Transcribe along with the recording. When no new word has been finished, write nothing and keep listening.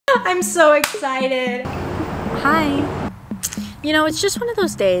I'm so excited. Hi. You know, it's just one of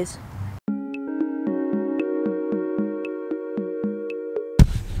those days.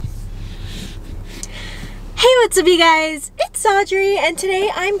 Hey, what's up you guys? It's Audrey and today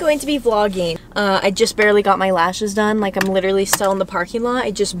I'm going to be vlogging. I just barely got my lashes done. Like, I'm literally still in the parking lot.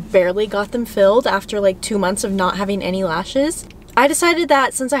 I just barely got them filled after like 2 months of not having any lashes. I decided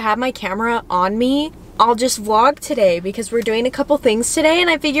that since I have my camera on me, I'll just vlog today because we're doing a couple things today and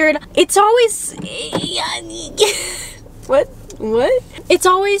I figured it's always What? It's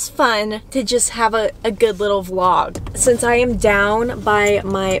always fun to just have a good little vlog. Since I am down by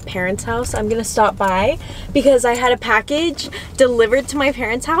my parents' house, I'm gonna stop by because I had a package delivered to my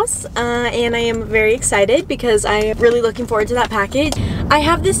parents' house and I am very excited because I am really looking forward to that package. I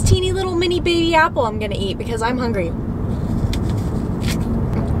have this teeny little mini baby apple I'm gonna eat because I'm hungry.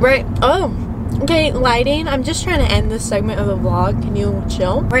 Right, oh, okay, lighting. I'm just trying to end this segment of the vlog. Can you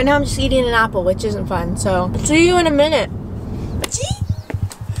chill? Right now I'm just eating an apple, which isn't fun, so see you in a minute.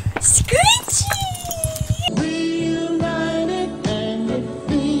 Screechy! Reunited and it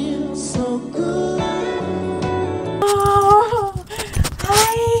feels so good. Oh,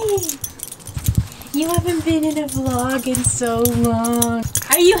 hi! You haven't been in a vlog in so long.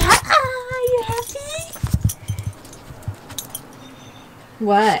 Are you happy?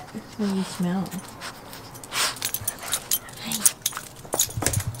 What? What do you smell?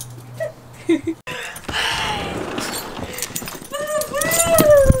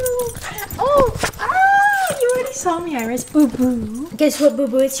 Saw me, Iris. Boo boo. Guess what, boo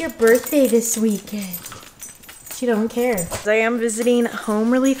boo? It's your birthday this weekend. She don't care. I am visiting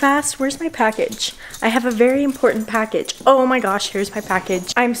home really fast. Where's my package? I have a very important package. Oh my gosh, here's my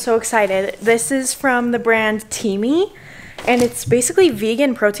package. I'm so excited. This is from the brand Teamy. And it's basically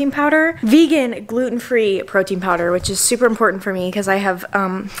vegan protein powder. Vegan, gluten-free protein powder, which is super important for me because I have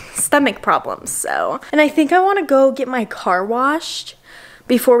stomach problems, so. And I think I want to go get my car washed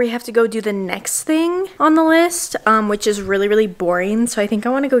before we have to go do the next thing on the list, which is really boring. So I think I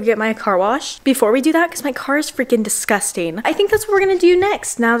want to go get my car washed before we do that because my car is freaking disgusting. I think that's what we're gonna do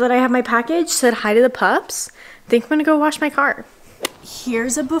next. Now that I have my package, said hi to the pups, I think I'm gonna go wash my car.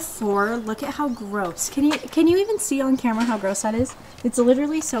 Here's a before. Look at how gross. Can you even see on camera how gross that is? It's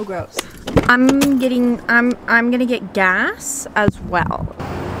literally so gross. I'm gonna get gas as well.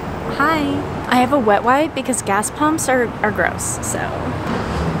 Hi. I have a wet wipe because gas pumps are gross, so.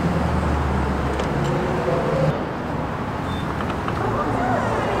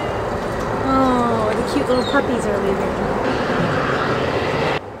 Oh, the cute little puppies are leaving.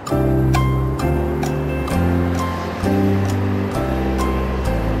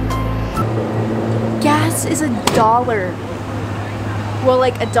 Gas is $1. Well,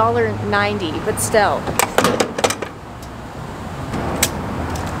 like $1.90, but still.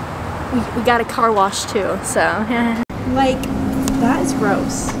 We got a car wash too, so. Like, that is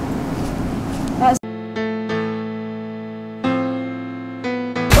gross. That is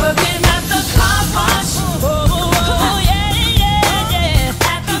working at the car wash. Oh, yeah.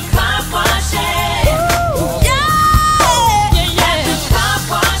 At the car wash, yeah. At the car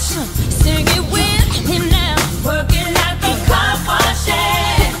wash. Sing it with him now. Working at the car wash,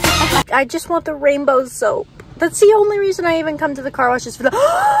 yeah. I just want the rainbow soap. That's the only reason I even come to the car wash is for the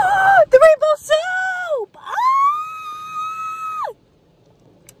the rainbow soap! Ah!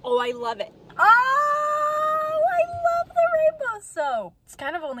 Oh, I love it. Oh, I love the rainbow soap. It's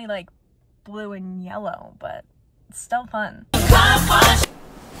kind of only like blue and yellow, but it's still fun.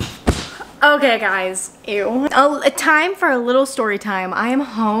 Okay guys, ew. Time for a little story time. I am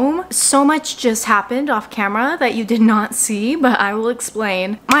home. So much just happened off camera that you did not see, but I will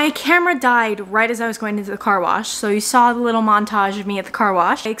explain. My camera died right as I was going into the car wash, so you saw the little montage of me at the car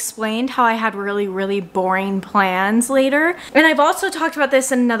wash. I explained how I had really boring plans later, and I've also talked about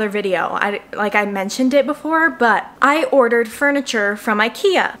this in another video. I mentioned it before, but I ordered furniture from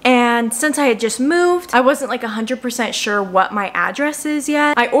IKEA, and since I had just moved, I wasn't like 100% sure what my address is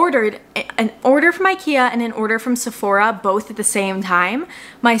yet. I ordered an order from IKEA and an order from Sephora both at the same time.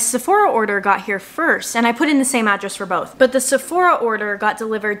 My Sephora order got here first and I put in the same address for both, but the Sephora order got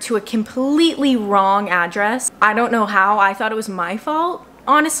delivered to a completely wrong address. I don't know how. I thought it was my fault.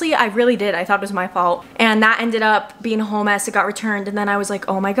 Honestly, I really did. I thought it was my fault. And that ended up being a whole mess. It got returned. And then I was like,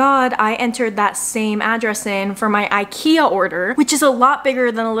 oh my God, I entered that same address in for my IKEA order, which is a lot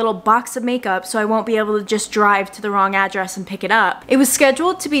bigger than a little box of makeup. So I won't be able to just drive to the wrong address and pick it up. It was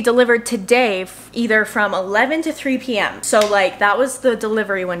scheduled to be delivered today, either from 11 to 3 p.m. So like that was the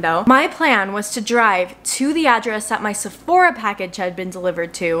delivery window. My plan was to drive to the address that my Sephora package had been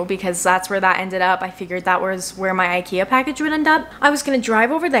delivered to, because that's where that ended up. I figured that was where my IKEA package would end up. I was gonna drive drive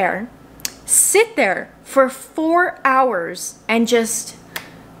over there, sit there for 4 hours and just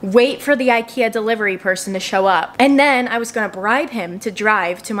wait for the IKEA delivery person to show up. And then I was gonna bribe him to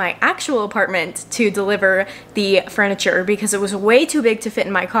drive to my actual apartment to deliver the furniture because it was way too big to fit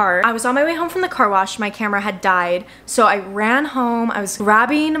in my car. I was on my way home from the car wash, my camera had died, so I ran home, I was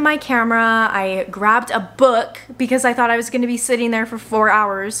grabbing my camera, I grabbed a book because I thought I was gonna be sitting there for 4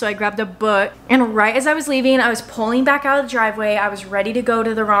 hours, so I grabbed a book, and right as I was leaving, I was pulling back out of the driveway, I was ready to go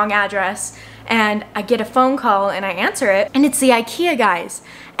to the wrong address, and I get a phone call and I answer it, and it's the IKEA guys.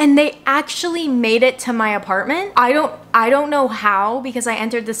 And they actually made it to my apartment. I don't know how, because I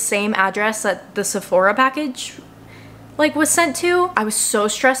entered the same address that the Sephora package like was sent to. I was so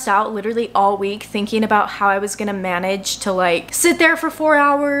stressed out literally all week thinking about how I was gonna manage to like sit there for 4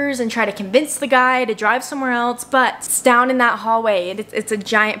 hours and try to convince the guy to drive somewhere else, but it's down in that hallway. It's a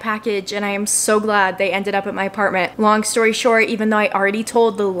giant package and I am so glad they ended up at my apartment. Long story short, even though I already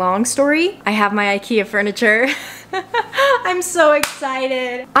told the long story, I have my IKEA furniture. I'm so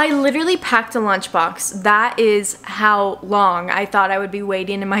excited. I literally packed a lunchbox. That is how long I thought I would be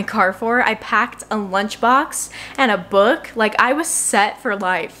waiting in my car for. I packed a lunchbox and a book. Like, I was set for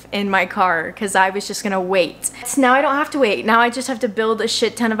life in my car because I was just gonna wait. So now I don't have to wait. Now I just have to build a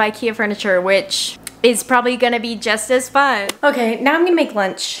shit ton of IKEA furniture, which is probably gonna be just as fun. Okay, now I'm gonna make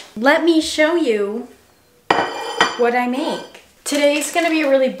lunch. Let me show you what I make. Today's gonna be a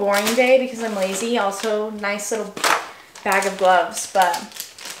really boring day because I'm lazy. Also, nice little bag of gloves, but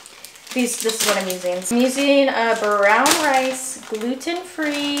this is what I'm using. I'm using a brown rice,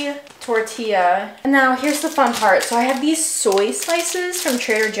 gluten-free tortilla. And now here's the fun part. So I have these soy slices from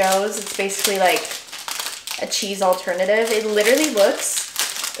Trader Joe's. It's basically like a cheese alternative. It literally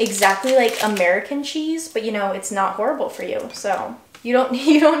looks exactly like American cheese, but you know, it's not horrible for you. So you don't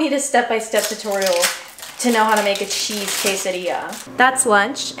need a step-by-step tutorial to know how to make a cheese quesadilla. That's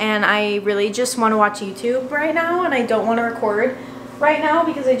lunch, and I really just want to watch YouTube right now, and I don't want to record right now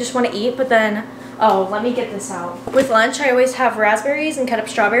because I just want to eat, but then, oh, let me get this out. With lunch, I always have raspberries and cut up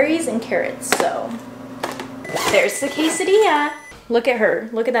strawberries and carrots, so there's the quesadilla. Look at her.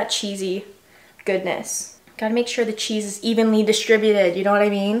 Look at that cheesy goodness. Gotta make sure the cheese is evenly distributed, you know what I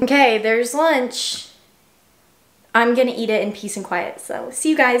mean? Okay, there's lunch. I'm gonna eat it in peace and quiet, so see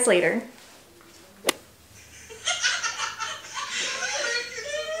you guys later.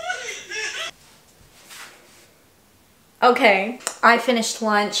 Okay, I finished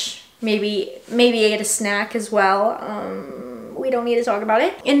lunch, maybe ate a snack as well. We don't need to talk about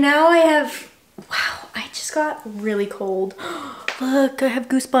it. And now I have, wow, I just got really cold. Look, I have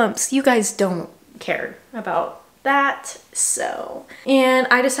goosebumps. You guys don't care about that, so. And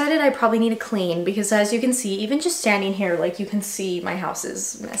I decided I probably need to clean because as you can see, even just standing here, like you can see my house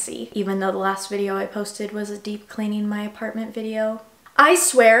is messy. Even though the last video I posted was a deep cleaning my apartment video. I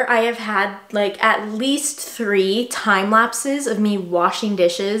swear I have had like at least 3 time lapses of me washing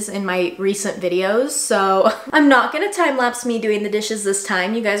dishes in my recent videos, so I'm not gonna time lapse me doing the dishes this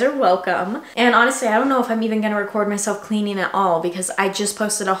time. You guys are welcome. And honestly, I don't know if I'm even gonna record myself cleaning at all because I just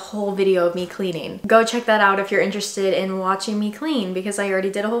posted a whole video of me cleaning. Go check that out if you're interested in watching me clean because I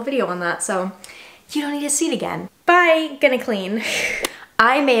already did a whole video on that, so you don't need to see it again. Bye, gonna clean.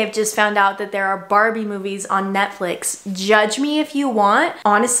 I may have just found out that there are Barbie movies on Netflix. Judge me if you want.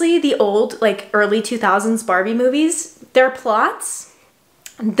 Honestly, the old, like early 2000s Barbie movies, their plots,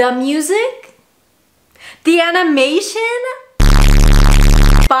 the music, the animation,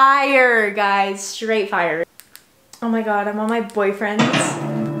 fire, guys, straight fire. Oh my God, I'm on my boyfriend's.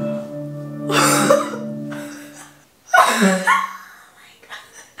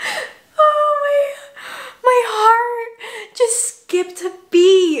 Skipped a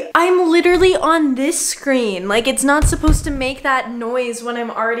beat. I'm literally on this screen. Like, it's not supposed to make that noise when I'm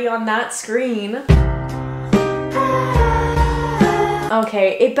already on that screen.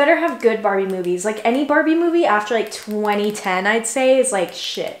 Okay, it better have good Barbie movies. Like, any Barbie movie after like 2010, I'd say, is like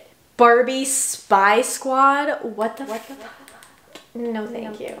shit. Barbie Spy Squad? What the fuck? No,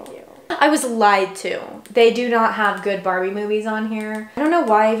 thank you. I was lied to. They do not have good Barbie movies on here. I don't know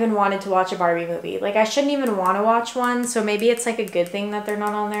why I even wanted to watch a Barbie movie. Like, I shouldn't even want to watch one, so maybe it's like a good thing that they're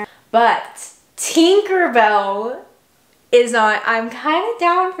not on there. But Tinkerbell is on. I'm kind of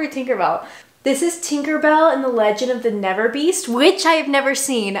down for Tinkerbell. This is Tinkerbell and the Legend of the Never Beast, which I have never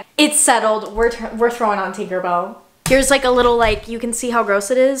seen. It's settled. We're throwing on Tinkerbell. Here's like a little, like, you can see how gross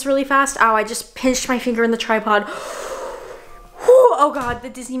it is really fast. Ow, I just pinched my finger in the tripod. Oh God, the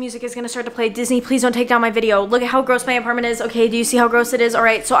Disney music is gonna start to play. Disney, please don't take down my video. Look at how gross my apartment is. Okay, do you see how gross it is? All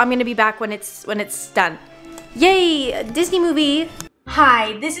right, so I'm gonna be back when it's done. Yay, Disney movie.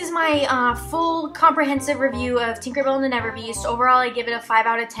 Hi, this is my full comprehensive review of Tinkerbell and the Neverbeast. Overall, I give it a 5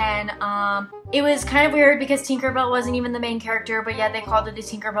 out of 10. It was kind of weird because Tinkerbell wasn't even the main character, but yet they called it a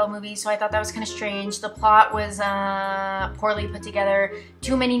Tinkerbell movie, so I thought that was kind of strange. The plot was poorly put together.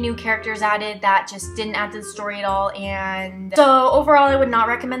 Too many new characters added that just didn't add to the story at all, and so overall, I would not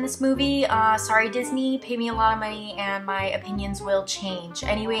recommend this movie. Sorry, Disney, pay me a lot of money and my opinions will change.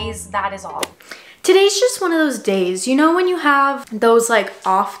 Anyways, that is all. Today's just one of those days, you know when you have those like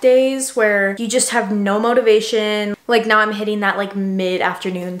off days where you just have no motivation? Like now I'm hitting that like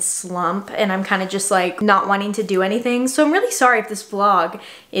mid-afternoon slump and I'm kind of just like not wanting to do anything. So I'm really sorry if this vlog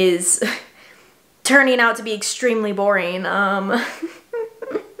is turning out to be extremely boring. I'm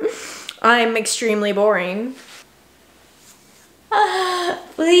extremely boring.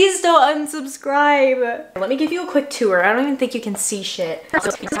 Please don't unsubscribe. Let me give you a quick tour. I don't even think you can see shit. So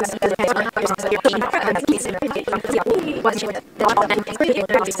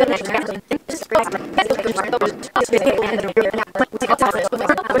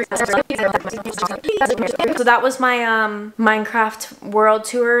that was my Minecraft world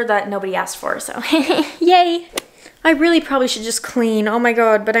tour that nobody asked for, so yay. I really probably should just clean. Oh my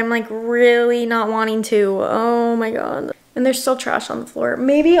god, but I'm like really not wanting to. Oh my god. And there's still trash on the floor.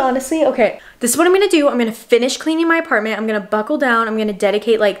 Maybe, honestly, okay. This is what I'm gonna do. I'm gonna finish cleaning my apartment. I'm gonna buckle down. I'm gonna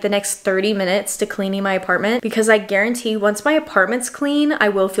dedicate like the next 30 minutes to cleaning my apartment because I guarantee once my apartment's clean, I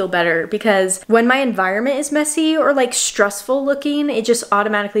will feel better because when my environment is messy or like stressful looking, it just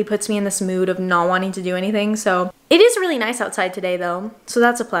automatically puts me in this mood of not wanting to do anything. So it is really nice outside today though. So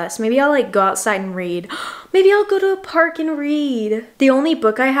that's a plus. Maybe I'll like go outside and read. Maybe I'll go to a park and read. The only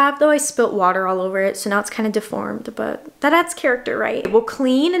book I have though, I spilt water all over it. So now it's kind of deformed, but that adds character, right? We'll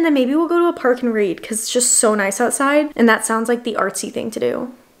clean and then maybe we'll go to a park and read because it's just so nice outside and that sounds like the artsy thing to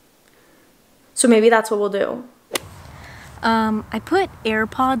do. So maybe that's what we'll do. I put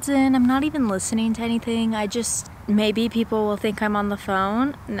AirPods in. I'm not even listening to anything. Maybe people will think I'm on the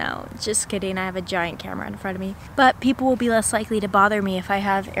phone. No, just kidding. I have a giant camera in front of me. But people will be less likely to bother me if I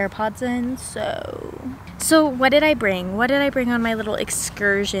have AirPods in, So what did I bring? What did I bring on my little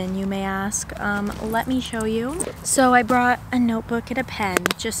excursion, you may ask? Let me show you. So I brought a notebook and a pen,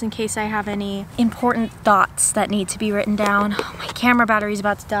 just in case I have any important thoughts that need to be written down. Oh, my camera battery's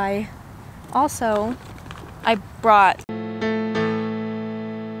about to die. Also, I brought...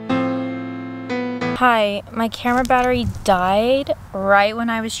 Hi, my camera battery died right when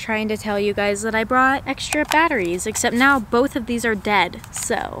I was trying to tell you guys that I brought extra batteries, except now both of these are dead.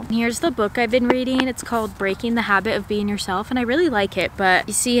 So here's the book I've been reading. It's called Breaking the Habit of Being Yourself, and I really like it, but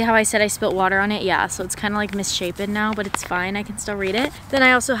you see how I said I spilt water on it? Yeah, so it's kind of like misshapen now, but it's fine. I can still read it. Then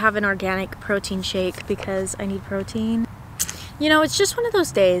I also have an organic protein shake because I need protein. You know, it's just one of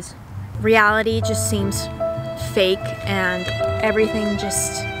those days. Reality just seems fake and everything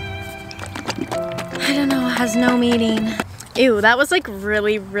just... I don't know, has no meaning. Ew, that was like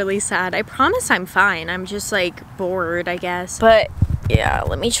really, really sad. I promise I'm fine. I'm just like bored, I guess. But yeah,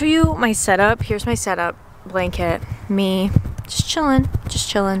 let me show you my setup. Here's my setup. Blanket. Me. Just chilling. Just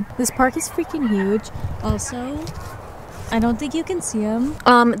chilling. This park is freaking huge. Also, I don't think you can see them.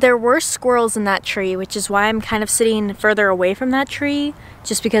 There were squirrels in that tree, which is why I'm kind of sitting further away from that tree.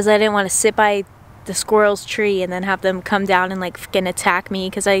 Just because I didn't want to sit by the squirrel's tree and then have them come down and like fucking attack me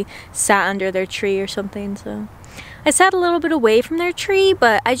because I sat under their tree or something. So I sat a little bit away from their tree,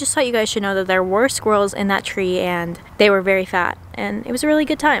 but I just thought you guys should know that there were squirrels in that tree and they were very fat and it was a really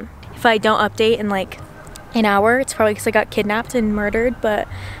good time. If I don't update in like an hour, it's probably because I got kidnapped and murdered, but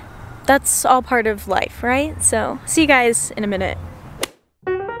that's all part of life, right? So see you guys in a minute.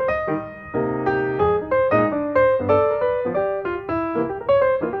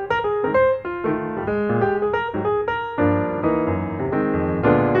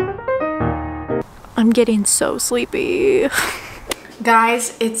 I'm getting so sleepy.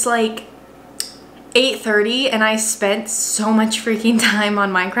 Guys, it's like 8:30 and I spent so much freaking time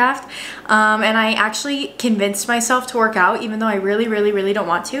on Minecraft. And I actually convinced myself to work out even though I really, really, really don't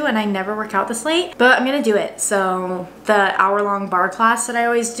want to, and I never work out this late, but I'm gonna do it. So the hour-long bar class that I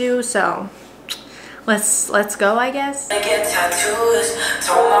always do, so let's go, I guess. I get tattoos,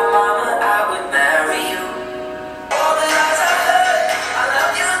 told my mama I would marry you.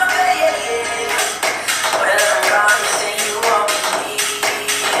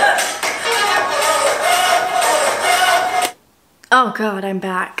 Oh god, I'm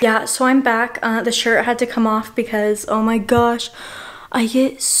back. Yeah, so I'm back. The shirt had to come off because, oh my gosh, I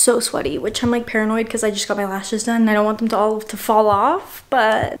get so sweaty, which I'm like paranoid because I just got my lashes done and I don't want them to all fall off,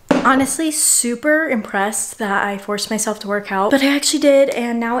 but Honestly, super impressed that I forced myself to work out, but I actually did,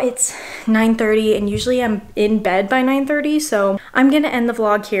 and now it's 9:30, and usually I'm in bed by 9:30, so I'm gonna end the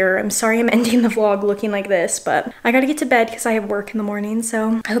vlog here. I'm sorry I'm ending the vlog looking like this, but I gotta get to bed because I have work in the morning.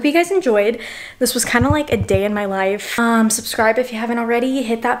 So I hope you guys enjoyed. This was kind of like a day in my life. Subscribe if you haven't already.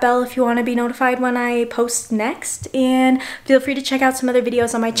 Hit that bell if you want to be notified when I post next, and feel free to check out some other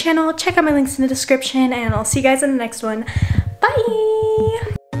videos on my channel. Check out my links in the description, and I'll see you guys in the next one.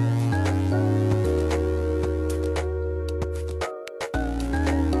 Bye!